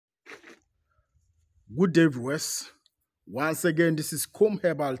Good day, viewers. Once again, this is Comb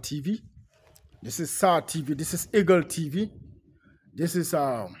Herbal TV. This is SAR TV. This is Eagle TV. This is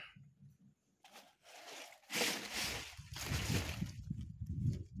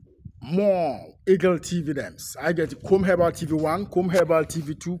more Eagle TV names. I get Comb Herbal TV 1, Comb Herbal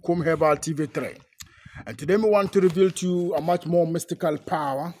TV 2, Comb Herbal TV 3. And today we want to reveal to you a much more mystical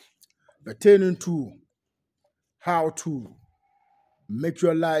power pertaining to how to make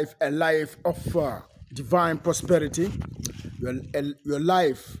your life a life of divine prosperity, your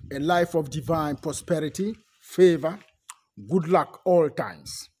life a life of divine prosperity, favor, good luck all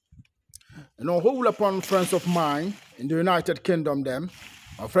times. You know, whole upon friends of mine in the United Kingdom, them,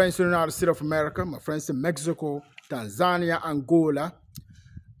 my friends in the United States of America, my friends in Mexico, Tanzania, Angola,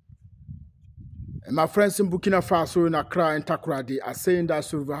 and my friends in Burkina Faso, in Accra and Takoradi are saying that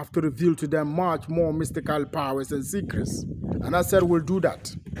so we have to reveal to them much more mystical powers and secrets. And I said we'll do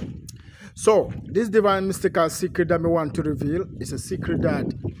that. So, this divine mystical secret that we want to reveal is a secret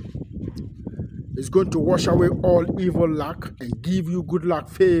that is going to wash away all evil luck and give you good luck,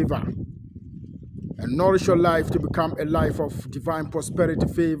 favor, and nourish your life to become a life of divine prosperity,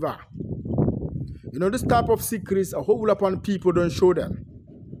 favor. You know, this type of secrets, a whole lot of people don't show them.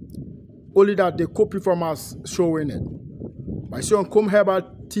 Only that they copy from us showing it. By showing Comb Herbal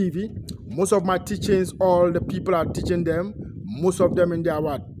TV, most of my teachings, all the people are teaching them, most of them in their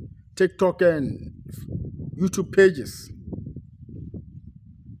what? TikTok and YouTube pages.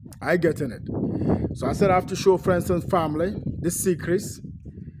 I get in it. So I said I have to show friends and family these secrets.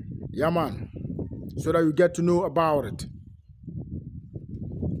 Yeah, man. So that you get to know about it.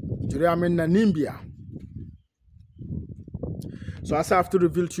 Today I'm in Namibia. So I have to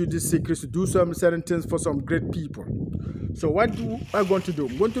reveal to you these secrets to do some certain things for some great people. So what am I going to do?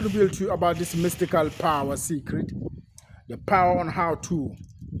 I'm going to reveal to you about this mystical power secret. The power on how to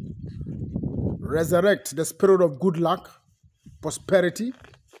resurrect the spirit of good luck, prosperity,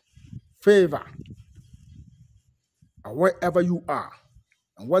 favor, wherever you are.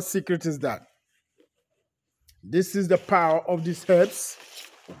 And what secret is that? This is the power of these herbs.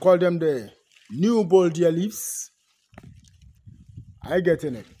 We call them the new boldia leaves. I get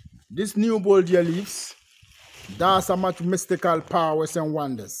in it. These new boldia leaves, that's a much mystical powers and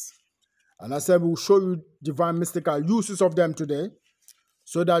wonders. And I said we'll show you divine mystical uses of them today,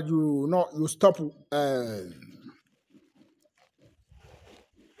 so that you stop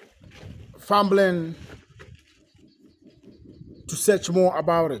fumbling to search more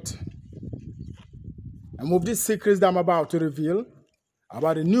about it. And with these secrets that I'm about to reveal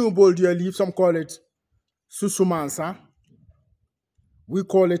about the new boldia leaf, some call it Susumansa. We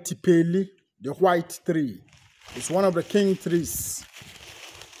call it Tipeli, the white tree. It's one of the king trees.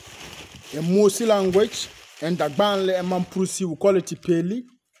 In Mosi language, and Dagbanle and Mamprusi, we call it Tipeli.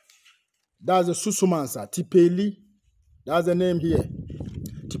 That's the Susumansa. Tipeli, that's the name here.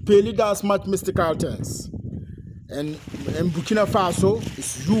 Tipeli does much mystical things. And in Burkina Faso,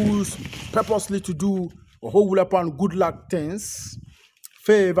 it's used purposely to do a whole lot of good luck things,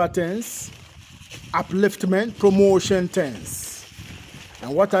 favor things, upliftment, promotion things.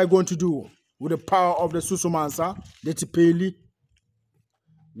 And what are you going to do with the power of the Susumansa, the Tipeli?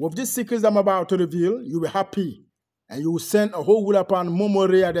 With these secrets I'm about to reveal, you will be happy. And you will send a whole lot of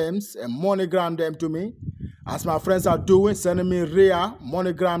memory them and monogram them to me. As my friends are doing, sending me rare,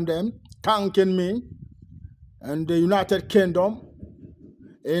 monogram them, thanking me. In the United Kingdom,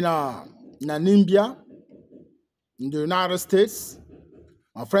 in Namibia, in the United States,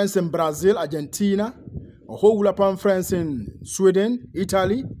 my friends in Brazil, Argentina, a whole lot of friends in Sweden,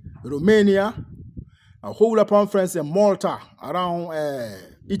 Italy, Romania, a whole lot of friends in Malta, around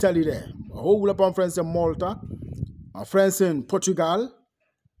Italy there, a whole lot of friends in Malta, my friends in Portugal,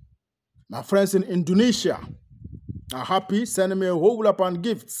 my friends in Indonesia are happy, sending me a whole lot of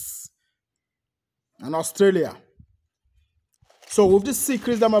gifts, and Australia. So with these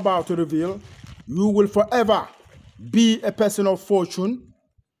secrets that I'm about to reveal, you will forever be a person of fortune.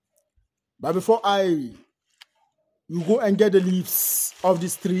 But before you go and get the leaves of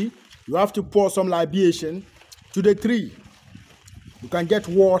this tree, you have to pour some libation to the tree. You can get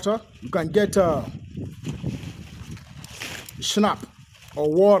water, you can get schnapp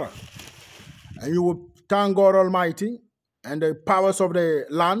or water, and you will thank God Almighty and the powers of the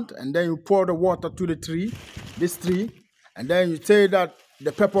land, and then you pour the water to the tree, this tree, and then you say that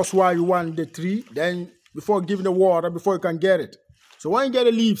the purpose why you want the tree, then before giving the water, before you can get it. So when you get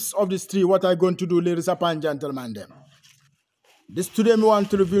the leaves of this tree, what are you going to do, ladies and gentlemen? Then this today we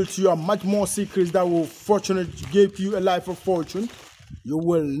want to reveal to you a much more secrets that will fortunately give you a life of fortune. You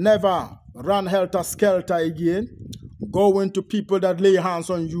will never run helter-skelter again, going to people that lay hands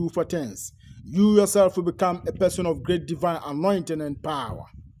on you for things. you yourself will become a person of great divine anointing and power.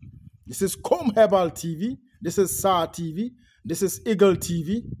 This is Com Herbal TV. This is SAR TV. This is Eagle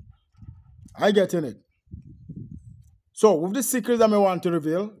TV. I get in it. So, with the secrets that I want to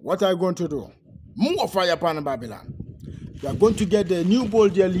reveal, what are you going to do? More fire upon Babylon. You are going to get the new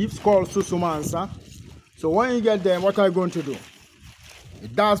boldia leaves called Susumansa. So, when you get them, what are you going to do?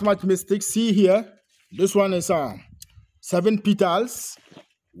 It does much mistake. See here, this one is 7 petals.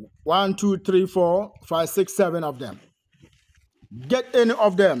 1, 2, 3, 4, 5, 6, 7 of them. Get any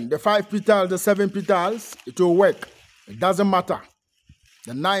of them. The 5 petals, the 7 petals, it will work. It doesn't matter.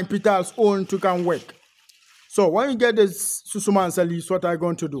 The 9 petals only can work. So when you get this Susumansa leaves, what are you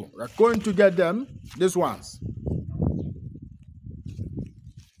going to do? We're going to get them, these ones.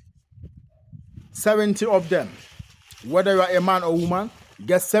 70 of them. Whether you are a man or woman,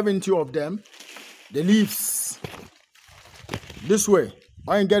 get 70 of them. The leaves. This way.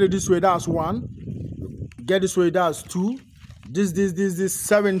 When you get it this way, that's 1. Get this way, that's 2. This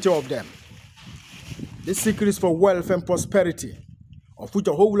 70 of them. This secret is for wealth and prosperity, of which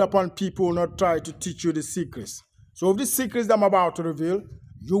a whole upon people will not try to teach you the secrets. So with these secrets that I'm about to reveal,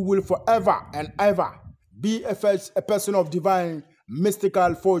 you will forever and ever be a person of divine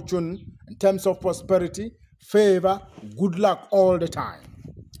mystical fortune in terms of prosperity, favor, good luck all the time.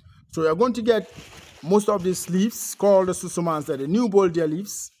 So you're going to get most of these leaves called the Susumansa, the new boldia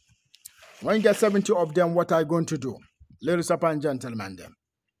leaves. When you get 70 of them, what are you going to do? Ladies and gentlemen, then.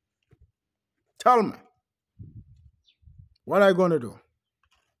 Tell me. What are you going to do?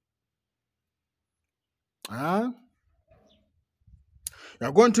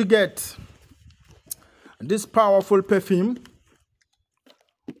 You're going to get this powerful perfume.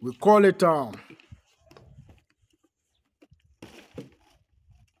 We call it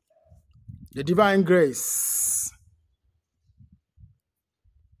the Divine Grace.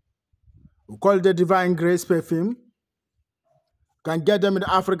 We call it the Divine Grace perfume. You can get them in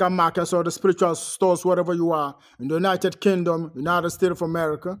the African markets or the spiritual stores, wherever you are, in the United Kingdom, United States of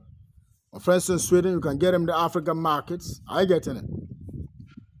America, or for instance, Sweden. You can get them in the African markets. I get in it.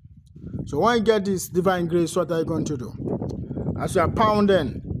 So when you get this Divine Grace, what are you going to do? As you are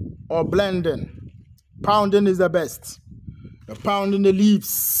pounding or blending, pounding is the best. You're pounding the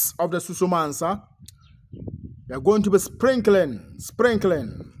leaves of the Susumansa. You're going to be sprinkling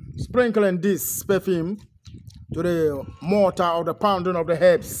this perfume to the mortar or the pounding of the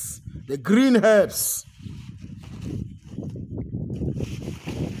herbs, the green herbs.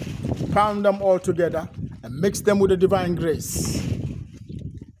 Pound them all together and mix them with the Divine Grace.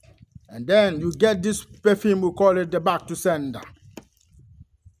 And then you get this perfume, we call it the back to sender.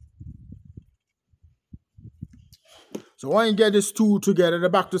 So when you get these two together, the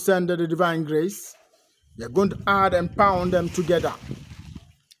back to sender, the Divine Grace, you're going to add and pound them together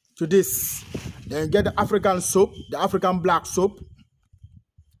to this. Then you get the African soap, the African black soap.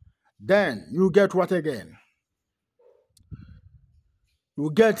 Then you get what again?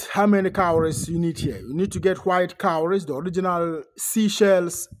 You get how many cowries you need here. You need to get white cowries, the original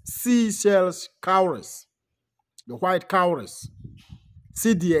seashells cowries. The white cowries.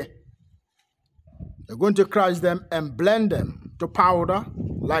 See there. You're going to crush them and blend them to powder,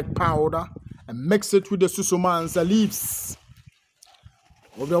 like powder, and mix it with the Susumansa leaves.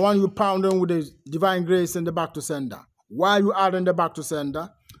 Of the one you pound them with the Divine Grace and the back to sender. Why you adding the back to sender?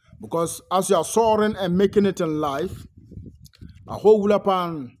 Because as you are soaring and making it in life, a whole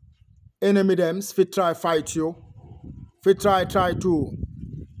upon enemy them, fit try fight you, fit try to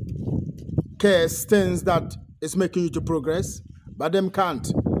cast things that is making you to progress, but them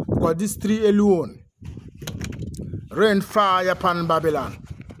can't. Because these 3 alone rain fire upon Babylon.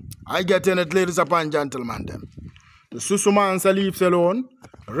 I get in it, ladies and gentlemen, them. The Susumansa leaves alone,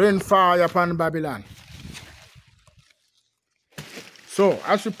 rain fire upon Babylon. So,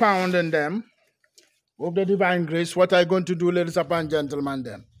 as you pound in them, with the Divine Grace, what are you going to do, ladies and gentlemen,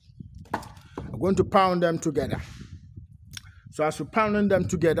 them? I'm going to pound them together. So, as you pounding them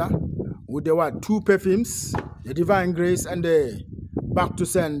together, with the 2 perfumes, the Divine Grace and the back to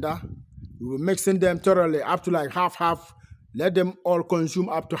sender, you will mixing them thoroughly up to like half. Let them all consume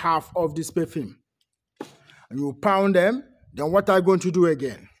up to half of this perfume. And you pound them. Then what are you going to do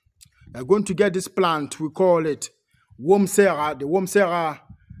again? You're going to get this plant, we call it Womsera, the Womsera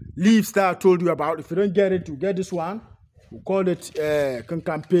leaves that I told you about. If you don't get it, you get this one. We call it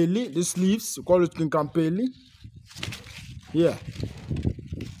Kinkampeli. These leaves, we call it Kinkampeli. Here.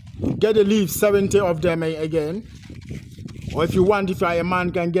 You get the leaves, 70 of them again. Or if you want, if you are a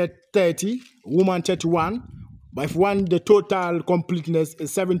man, can get 30, woman 31. But if you want the total completeness,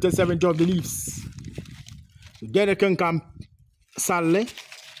 is 70 of the leaves. You get a Kinkam Sally.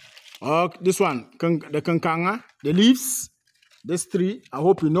 This one, the kankanga, the leaves, this tree. I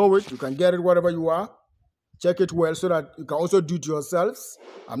hope you know it. You can get it wherever you are. Check it well so that you can also do it yourselves.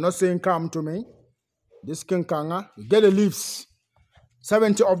 I'm not saying come to me. This kankanga, you get the leaves,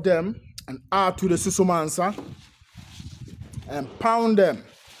 70 of them, and add to the Susumansa and pound them.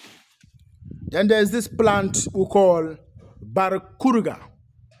 Then there's this plant we call barkuruga.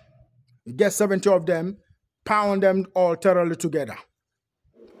 You get 70 of them, pound them all thoroughly together.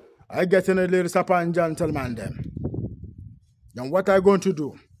 I get in a ladies and gentlemen them. Then what I'm going to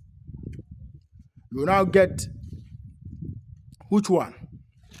do, you now get which one?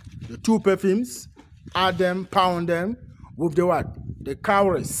 The 2 perfumes, add them, pound them with the what? The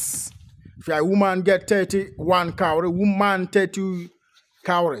cowries. If you're a woman, get 31 cowries, woman 30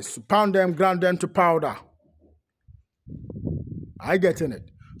 cowries. Pound them, grind them to powder. I get in it.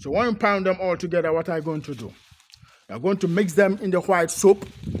 So when you pound them all together, what are you going to do? You're going to mix them in the white soap.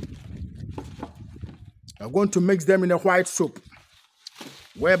 You're going to mix them in the white soap,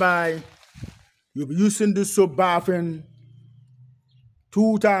 whereby you'll be using this soap bathing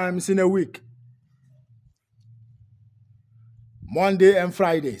 2 times in a week, Monday and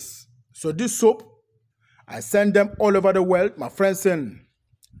Fridays. So this soap, I send them all over the world. My friends in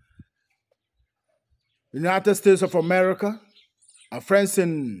United States of America, my friends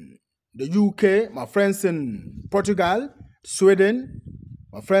in the UK, my friends in Portugal, Sweden,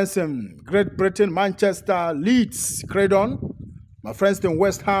 my friends in Great Britain, Manchester, Leeds, Credon, my friends in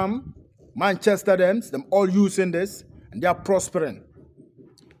West Ham, Manchester, them all using this, and they are prospering.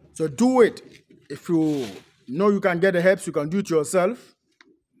 So do it. If you know you can get the herbs, you can do it yourself.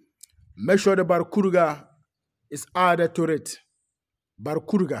 Make sure the barkuruga is added to it.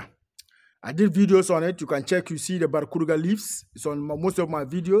 Barkuruga. I did videos on it. You can check. You see the barkuruga leaves. It's on most of my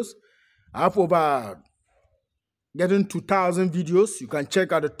videos. I have over getting 2,000 videos. You can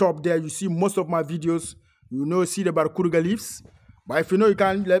check at the top there. You see most of my videos. You know, see the barkuruga leaves. But if you know you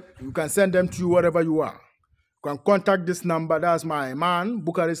can send them to you wherever you are. You can contact this number. That's my man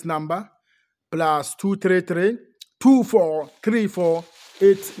Bucharest number. Plus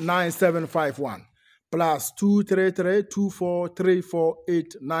 233-2434-89751. Plus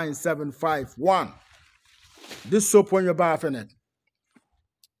 233-2434-89751. This soap when you're bathing it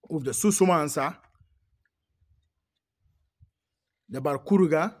with the Susumansa, the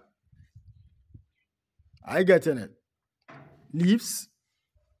barkuruga, I get in it. Leaves.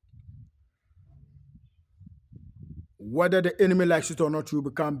 Whether the enemy likes it or not, you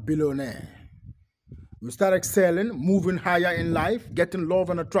become billionaire. You start excelling, moving higher in life, getting love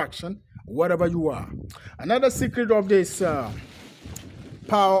and attraction, wherever you are. Another secret of this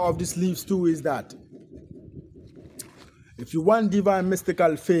power of these leaves too is that if you want divine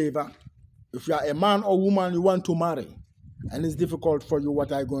mystical favor, if you are a man or woman you want to marry, and it's difficult for you,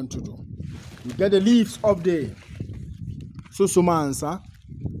 what are you going to do? You get the leaves of the Susumansa,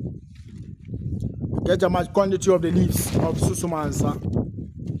 get a much quantity of the leaves of Susumansa.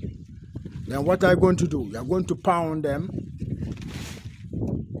 Then what are you going to do? You are going to pound them.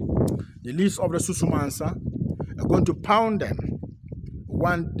 The leaves of the Susumansa, you are going to pound them.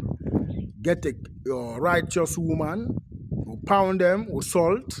 Get your righteous woman, you pound them with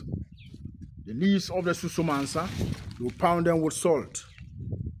salt. The leaves of the Susumansa, you pound them with salt.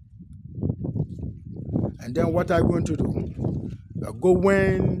 And then what are you going to do? You are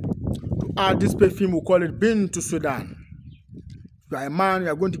going to add this perfume, we call it Bin to Sudan. If you are a man, you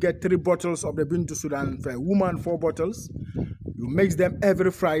are going to get 3 bottles of the Bin to Sudan. For a woman, 4 bottles. You mix them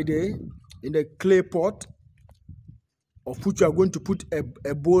every Friday in a clay pot, of which you are going to put a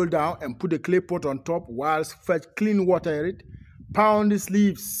bowl down and put the clay pot on top whilst fetch clean water in it. Pound these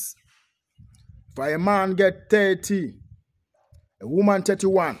leaves. For a man, get 30. A woman,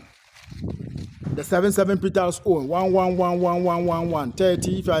 31. The 7 petals own 1111111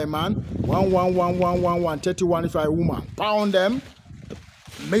 30 if you are a man, 111111 31 if you are a woman. Pound them,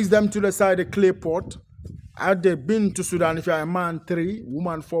 mix them to the side of the clay pot. Add the Bin to Sudan if you are a man, 3,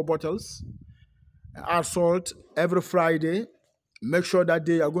 woman 4 bottles. Add salt every Friday. Make sure that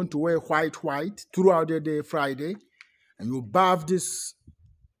day you are going to wear white throughout the day Friday, and you bath this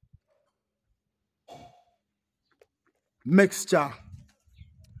mixture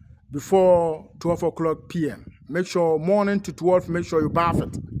before 12 o'clock p.m. Make sure morning to 12, make sure you bath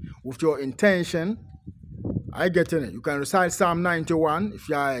it with your intention. I get in it. You can recite Psalm 91 if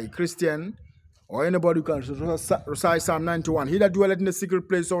you are a Christian, or anybody who can recite Psalm 91. He that dwelleth in the secret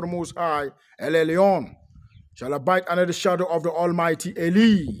place of the Most High, El Elyon, shall abide under the shadow of the Almighty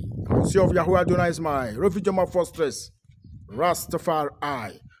Eli. I will say of Yahweh Adonai is my refuge and my fortress,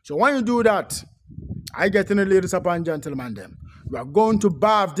 Rastafari. So when you do that, I get in it, ladies and gentlemen, them. We are going to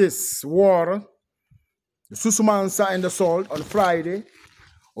bath this water, the Susumansa and the salt on Friday.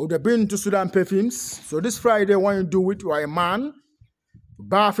 Or the bin to Sudan perfumes. So this Friday, when you do it, you are a man. You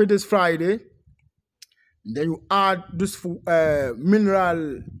bath it this Friday. Then you add this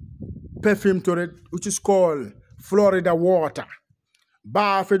mineral perfume to it, which is called Florida water.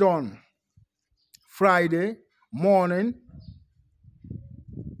 Bath it on Friday morning,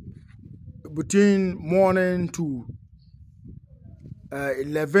 between morning to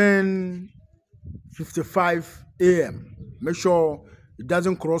 11:55 a.m. Make sure it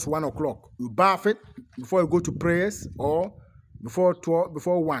doesn't cross 1 o'clock. You bath it before you go to prayers or before 12,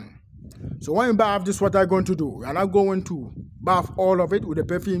 before 1. So when you bath, this is what I'm going to do. I'm not going to bath all of it with the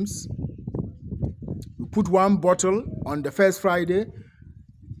perfumes. You put 1 bottle on the first Friday,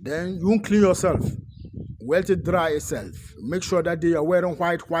 then you won't clean yourself. Wet it dry yourself. Make sure that they are wearing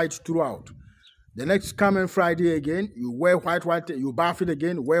white throughout. The next coming Friday again, you wear white, you bath it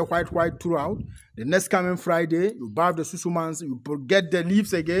again, wear white throughout. The next coming Friday, you bath the Susumansa, you get the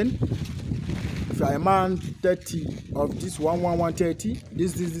leaves again. If you are a man, 30 of this, 130,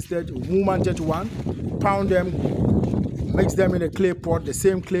 this 30, woman 31, you pound them, mix them in a clay pot, the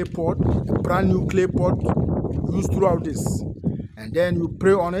same clay pot, a brand new clay pot, use throughout this. And then you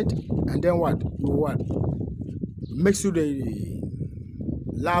pray on it, and then what? You mix to the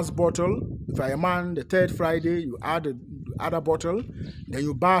last bottle. If you are a man, the 3rd Friday, you add the other bottle, then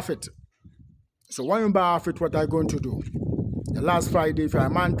you bath it. So when you bath it, what are you going to do? The last Friday, if you are a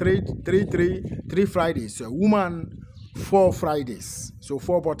man, 3 Fridays. So a woman, 4 Fridays. So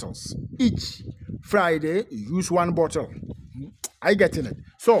 4 bottles. Each Friday, you use 1 bottle. I get in it.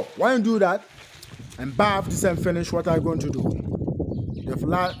 So when you do that, and bath this and finish, what are you going to do? If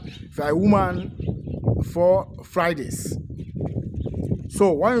you are a woman, 4 Fridays.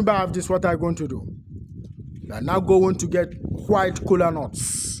 So when you bath this, what are you going to do? You are now going to get white kola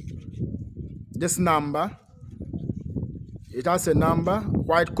nuts. This number, it has a number,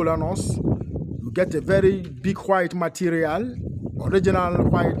 white kola nuts. You get a very big white material, original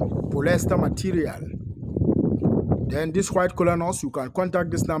white polyester material. Then this white kola nuts, you can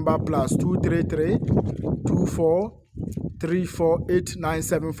contact this number +233 24 348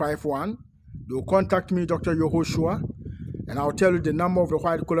 9751. You contact me, Dr. Yehoshua, and I'll tell you the number of the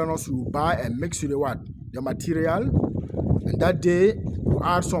white kola nuts you buy and mix with the what? The material. And that day, you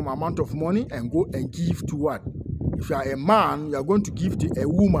add some amount of money and go and give to what? If you are a man, you are going to give to a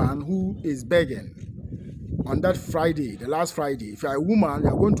woman who is begging. On that Friday, the last Friday, if you are a woman, you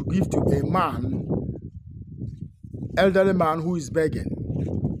are going to give to a man, elderly man who is begging.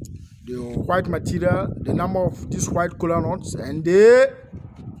 The white material, the number of these white kola nuts, and the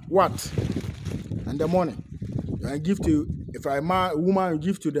what? And the money. You can give to, if a man, a woman, you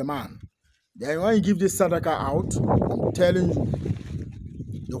give to the man. Then when you give this sadaka out, I'm telling you,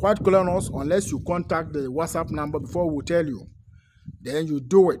 the white kola nuts, unless you contact the WhatsApp number before we tell you, then you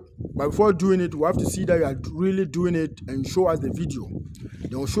do it. But before doing it, we have to see that you are really doing it and show us the video.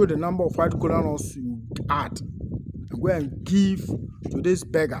 Then we'll show the number of white kola nuts you add and go and give to this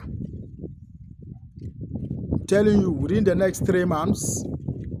beggar. I'm telling you, within the next 3 months,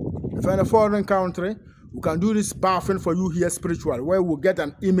 if you're in a foreign country, we can do this bathing for you here spiritual, where we'll get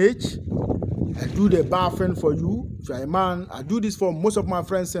an image and do the bathing for you. If you're a man, I do this for most of my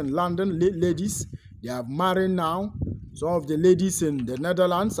friends in London, ladies. They are married now. Some of the ladies in the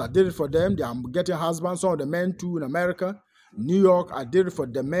Netherlands, I did it for them. They are getting husbands. Some of the men too in America. New York, I did it for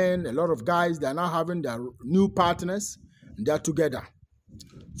the men. A lot of guys, they are now having their new partners, and they are together.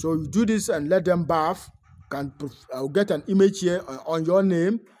 So you do this and let them bath. I'll get an image here on your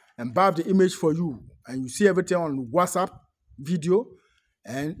name and bath the image for you. And you see everything on WhatsApp video,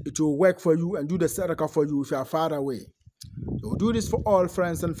 and it will work for you and do the sadaqah for you if you are far away. So we'll do this for all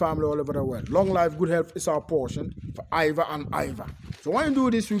friends and family all over the world. Long life, good health is our portion for Iva and Iva. So when you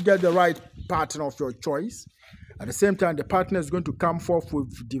do this, you get the right partner of your choice. At the same time, the partner is going to come forth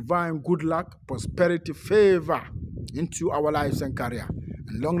with divine good luck, prosperity, favor into our lives and career.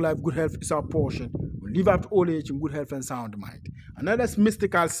 And long life, good health is our portion. We live up to old age in good health and sound mind. Another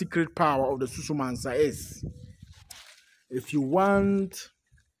mystical secret power of the Susumansa is, if you want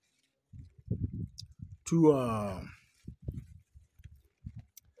to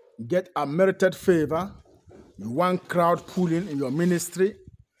get a merited favor, you want crowd pulling in your ministry,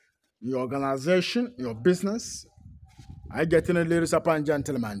 your organization, your business, I get in the ladies upon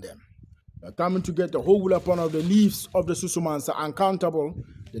gentlemen them. You're coming to get the whole weapon of the leaves of the Susumansa, uncountable.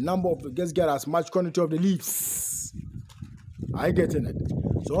 The number of the guests get as much quantity of the leaves. I get in it.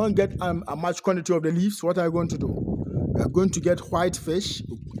 So when you get a much quantity of the leaves, what are you going to do? You're going to get white fish,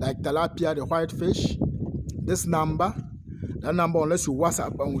 like tilapia, the white fish, this number, That number, unless you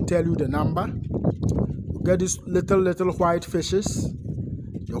WhatsApp, and we'll tell you the number. You get these little white fishes.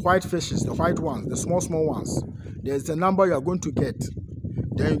 The white fishes, the white ones, the small ones. There's the number you are going to get.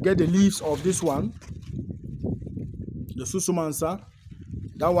 Then you get the leaves of this one, the Susumansa.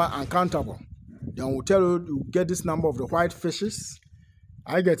 That one uncountable. Then we'll tell you get this number of the white fishes.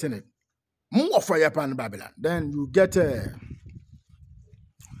 I get in it. More for Japan, Babylon. Then you get you're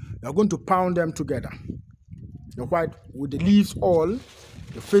going to pound them together. The white with the leaves, all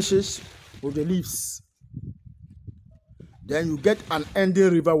the fishes with the leaves. Then you get an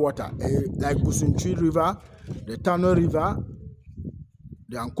ending river water, like Busunchi River, the Tano River,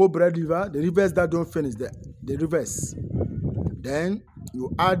 the Ankobre River, the rivers that don't finish, the rivers. Then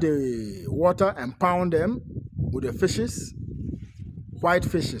you add the water and pound them with the fishes, white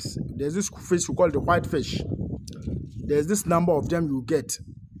fishes. There's this fish we call the white fish. There's this number of them you get.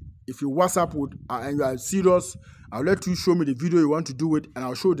 If you WhatsApp with and you are serious, I'll let you show me the video you want to do it, and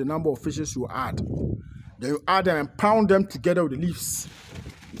I'll show you the number of fishes you add. Then you add them and pound them together with the leaves.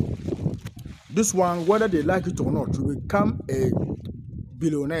 This one, whether they like it or not, you become a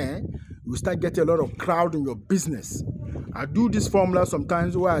billionaire. You start getting a lot of crowd in your business. I do this formula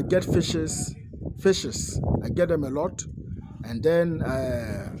sometimes where I get fishes. I get them a lot. And then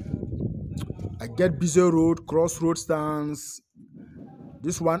I get busy road, crossroad stands.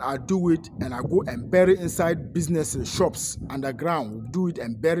 This one, I do it and I go and bury inside businesses, shops, underground. We do it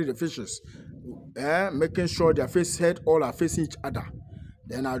and bury the fishes. Making sure their head all are facing each other.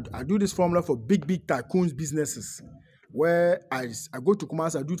 Then I do this formula for big tycoons businesses. Where I go to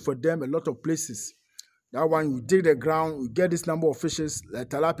Kumasi, I do it for them a lot of places. That one, you dig the ground, you get this number of fishes, like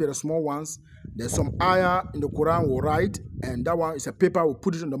tilapia, the small ones. There's some ayah in the Quran will write, and that one is a paper, we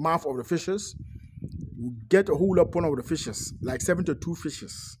put it in the mouth of the fishes. You get a whole lot of the fishes, like 72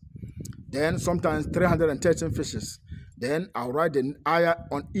 fishes. Then sometimes 313 fishes. Then I'll write the ayah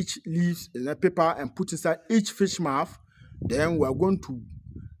on each leaf in a paper and put inside each fish mouth. Then we're going to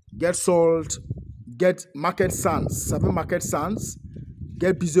get salt, get market sands, 7 market sands,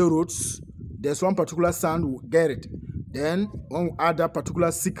 get busy roads. There's one particular sand, we'll get it. Then when we add that particular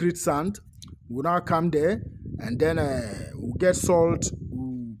secret sand, we'll now come there, and then we'll get salt,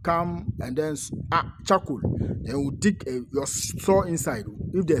 we'll come, and then charcoal. Then we'll dig your straw inside.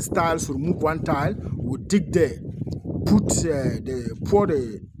 If there's tiles, we'll remove one tile, we'll dig there. Pour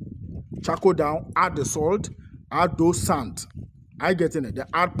the charcoal down, add the salt, add those sand. I get in it. Then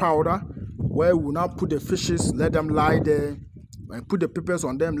add powder, where we now put the fishes, let them lie there, and put the peppers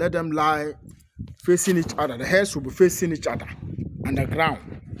on them, let them lie facing each other. The heads will be facing each other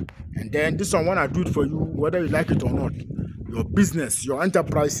underground. And then this one, when I do it for you, whether you like it or not, your business, your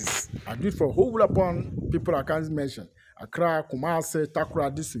enterprises, I do it for a whole lot upon people I can't mention. Accra, Kumasi,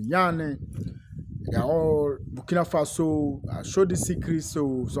 Takura, Disuyane. They are all Burkina Faso. I showed the secrets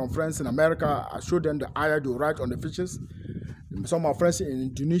to some friends in America. I showed them the ayah they write on the fishes. Some of my friends in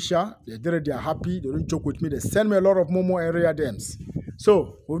Indonesia, they did it, they are happy. They don't joke with me. They send me a lot of Momo area dams.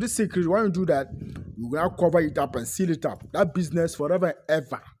 So with this secret, when you do that, you will now cover it up and seal it up. That business forever and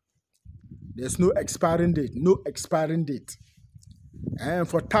ever. There's no expiring date. No expiring date. And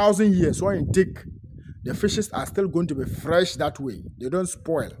for 1,000 years, when you dig, the fishes are still going to be fresh that way. They don't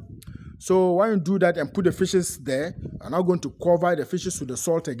spoil. So when you do that and put the fishes there, you're now going to cover the fishes with the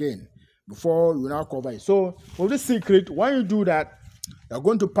salt again before you now cover it. So with this secret, when you do that, you're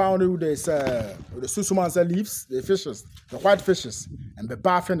going to pound it with the Susumansa leaves, the fishes, the white fishes, and be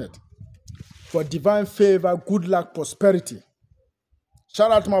bathing it for divine favor, good luck, prosperity.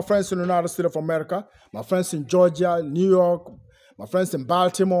 Shout out to my friends in the United States of America, my friends in Georgia, New York, my friends in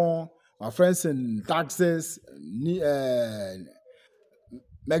Baltimore, my friends in Texas,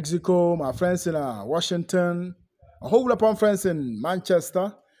 Mexico, my friends in Washington, a whole lot of friends in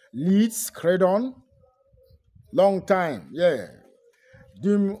Manchester, Leeds, Croydon. Long time, yeah.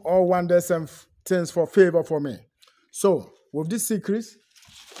 Doing all wonders and things for favor for me. So, with these secrets,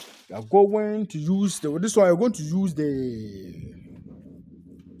 you're going to use this one. You're going to use the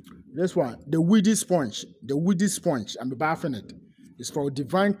weedy sponge. The weedy sponge. I'm bathing it. It's for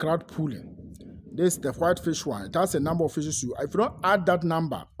divine crowd pooling. This is the white fish one. It has a number of fishes. If you don't add that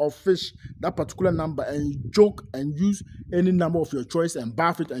number of fish, that particular number, and you joke and use any number of your choice and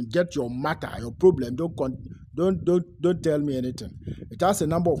bath it and get your matter, your problem, don't tell me anything. It has a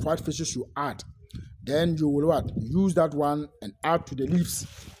number of white fishes you add. Then you will what? Use that one and add to the leaves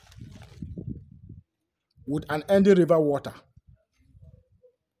with an ending river water.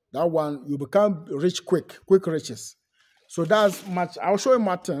 That one, you become rich quick riches. So that's much. I'll show you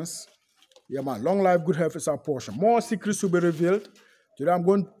more things. Yeah, man. Long life, good health is our portion. More secrets will be revealed. Today I'm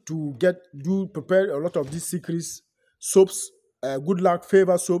going to prepare a lot of these secrets soaps, good luck,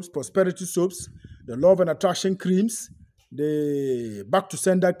 favor soaps, prosperity soaps, the love and attraction creams, the back to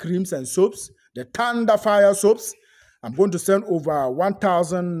sender creams and soaps, the thunder fire soaps. I'm going to send over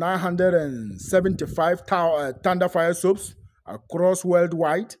 1,975 thunder fire soaps across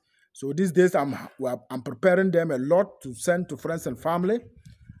worldwide. So these days I'm preparing them a lot to send to friends and family.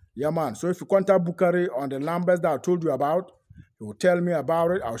 Yeah, man. So if you contact Bukari on the numbers that I told you about, he will tell me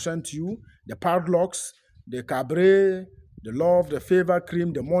about it. I'll send to you the padlocks, the cabaret, the love, the favor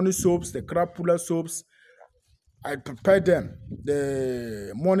cream, the money soaps, the crab puller soaps. I prepare them,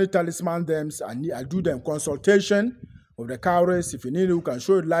 the money talisman them. I do them consultation of the cowries. If you need it, we can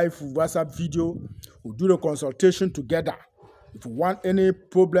show it live with WhatsApp video. We'll do the consultation together. If you want any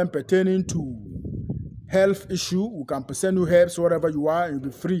problem pertaining to health issue, we can present you herbs wherever you are and you'll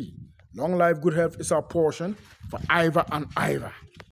be free. Long life, good health is our portion for Iva and Iva.